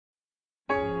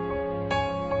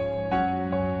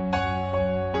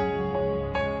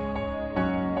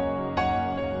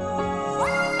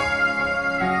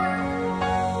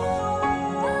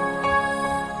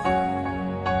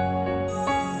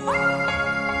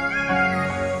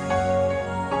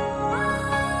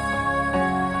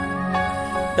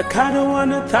The cattle on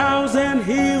 1,000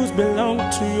 hills belong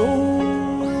to you.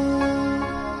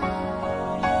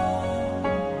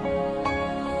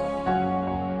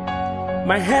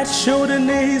 My head, shoulder,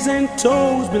 knees and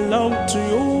toes belong to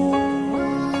you.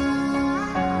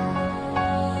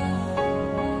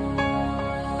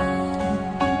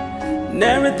 And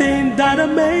everything that I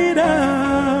made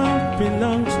up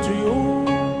belongs to you.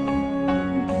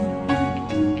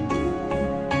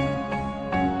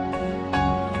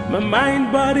 My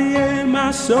mind, body and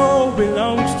my soul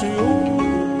belongs to you.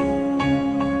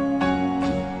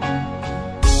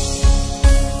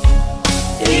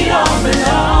 It all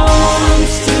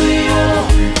belongs to you.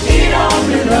 It all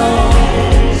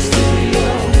belongs to you.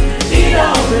 It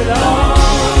all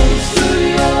belongs to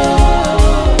you.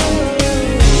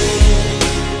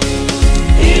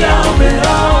 It all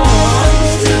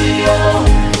belongs to you.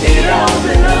 It all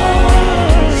belongs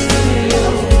to you.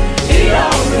 It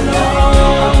all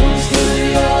belongs to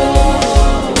you.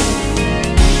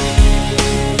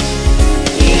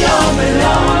 It all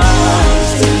belongs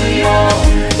to you.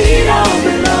 It all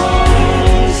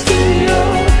belongs to you.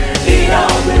 It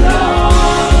all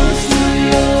belongs to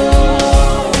you.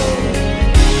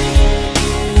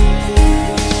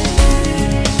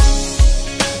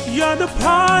 You're the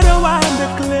potter, I'm the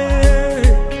clay.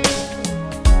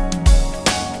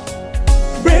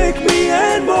 Break me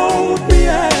and mold me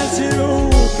as you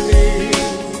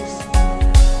please.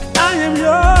 I am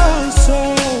yours, so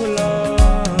Lord.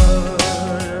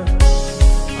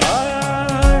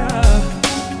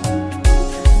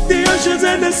 The oceans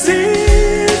and the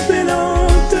seas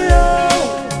belong to you.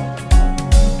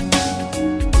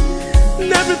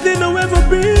 And everything I'll ever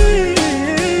be,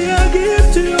 I give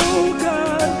to you,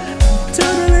 God.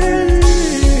 Totally,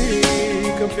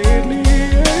 completely.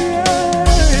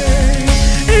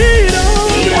 It all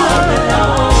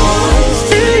belongs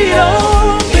to you.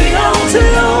 It all belongs to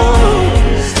you.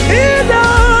 It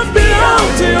all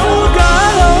belongs to you,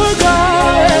 God. Oh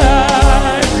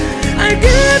God, I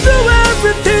give you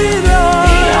everything, Lord.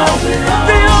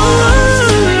 They all belong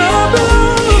to you,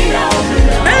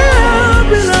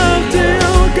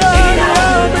 God. They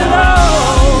all belong.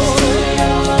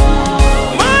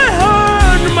 My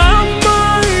heart, my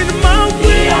mind, my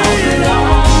will,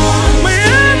 my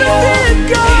everything,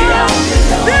 God.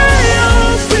 They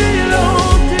all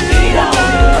belong to you, God.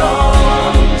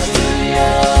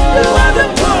 You are the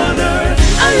potter,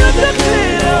 I am the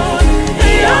clay, Lord.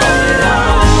 They all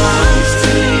belong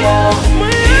to you.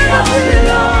 My everything,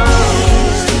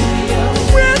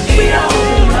 break me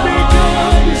out, me,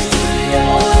 God.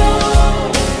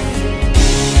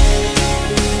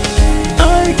 I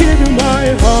give you my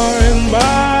heart,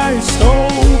 my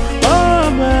soul,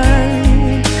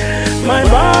 my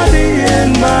body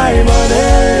and my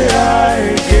money. I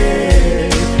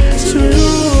give to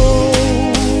you.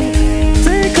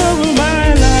 Take over my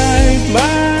life,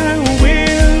 my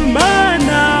will, my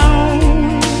now.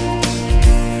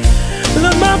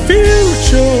 Love my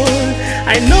future,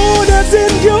 I know that's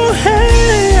in your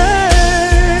hands.